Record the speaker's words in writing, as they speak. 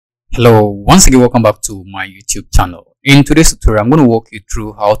Hello, once again welcome back to my YouTube channel. In today's tutorial I'm going to walk you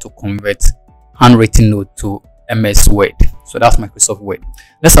through how to convert handwritten note to MS Word. So that's Microsoft Word.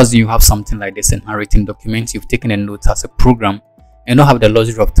 Let's assume you have something like this, in handwritten document. You've taken a note as a program and don't have the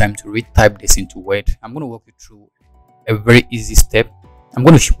luxury of time to retype this into Word. I'm going to walk you through a very easy step. I'm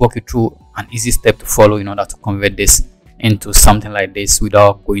going to walk you through an easy step to follow in order to convert this into something like this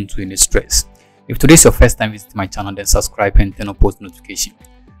without going through any stress. If today is your first time visiting my channel, then subscribe and turn on post notification.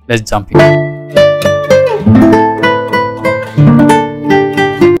 Let's jump in.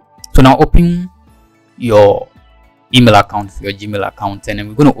 So now open your email account, your Gmail account, and then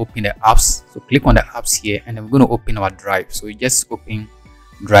we're going to open the apps. So click on the apps here, and then we're going to open our drive. So you just open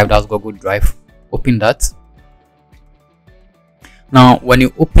Drive, that's Google Drive. Open that. Now when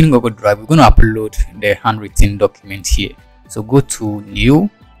you open Google Drive, we're going to upload the handwritten document here. So go to New,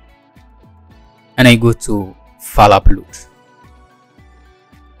 and then go to File Upload.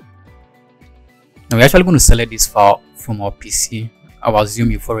 Now we're actually going to select this file from our PC. I will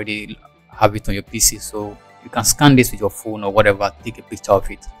assume you've already have it on your PC, so you can scan this with your phone or whatever, take a picture of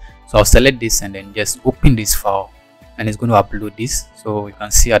it. So I'll select this and then just open this file, and it's going to upload this. So you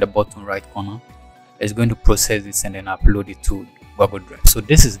can see at the bottom right corner, it's going to process this and then upload it to Google Drive. So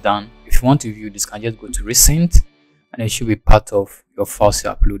this is done. If you want to view this, you can just go to Recent, and it should be part of your files you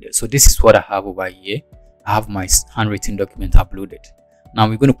uploaded. So this is what I have over here. I have my handwritten document uploaded. Now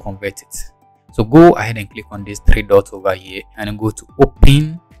we're going to convert it. So go ahead and click on these three dots over here and then go to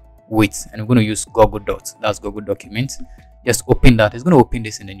Open With, and we're going to use Google Docs. That's Google Document. Just open that. It's going to open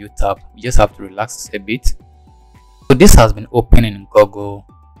this in a new tab. You just have to relax a bit. So this has been opened in Google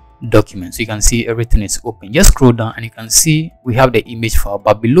Documents. So you can see everything is open. Just scroll down and you can see we have the image file,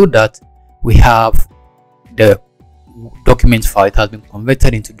 but below that we have the document file. It has been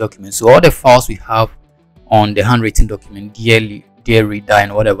converted into documents. So all the files we have on the handwritten document, dear reader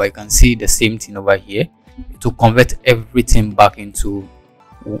and whatever, you can see the same thing over here to convert everything back into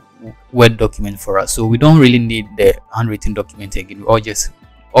Word document for us. So we don't really need the handwritten document again.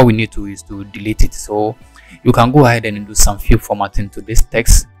 All we need to is to delete it. So you can go ahead and do some few formatting to this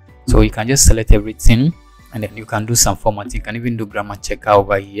text. So you can just select everything and then you can do some formatting. You can even do grammar checker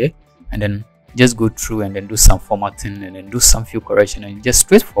over here and then just go through and then do some formatting and then do some few correction, and just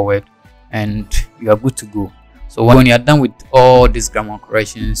straightforward and you are good to go. So when you are done with all these grammar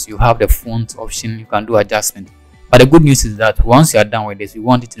corrections, you have the font option. You can do adjustment. But the good news is that once you are done with this, we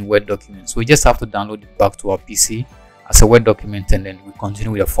want it in Word document. So we just have to download it back to our PC as a Word document, and then we continue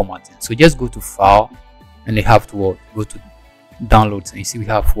with the formatting. So just go to File, and you have to go to Downloads, and you see we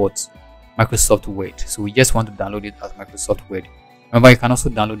have what? Microsoft Word. So we just want to download it as Microsoft Word. Remember, you can also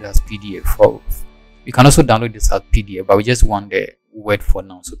download it as PDF. You can also download this as PDF, but we just want the Word for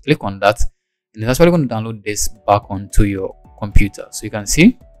now. So click on that. And that's why we're going to download this back onto your computer. So you can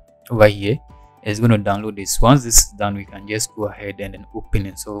see over here, it's going to download this. Once this is done, we can just go ahead and then open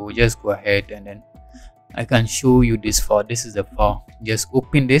it. So we'll just go ahead and then I can show you this file. This is the file. Just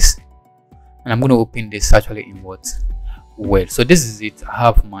open this, and I'm going to open this actually in what? Word. So this is it. I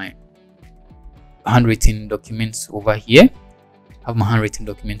have my handwritten documents over here.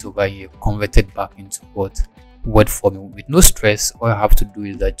 Converted back into what? Word format with no stress. All you have to do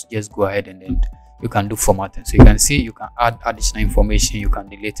is that you just go ahead and then you can do formatting. So you can see you can add additional information, you can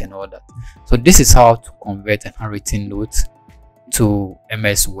delete and all that. So this is how to convert a handwritten note to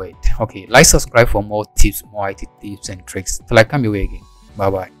MS Word. Okay, like, subscribe for more tips, more IT tips and tricks. Till I come your way again. Bye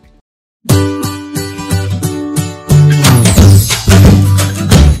bye.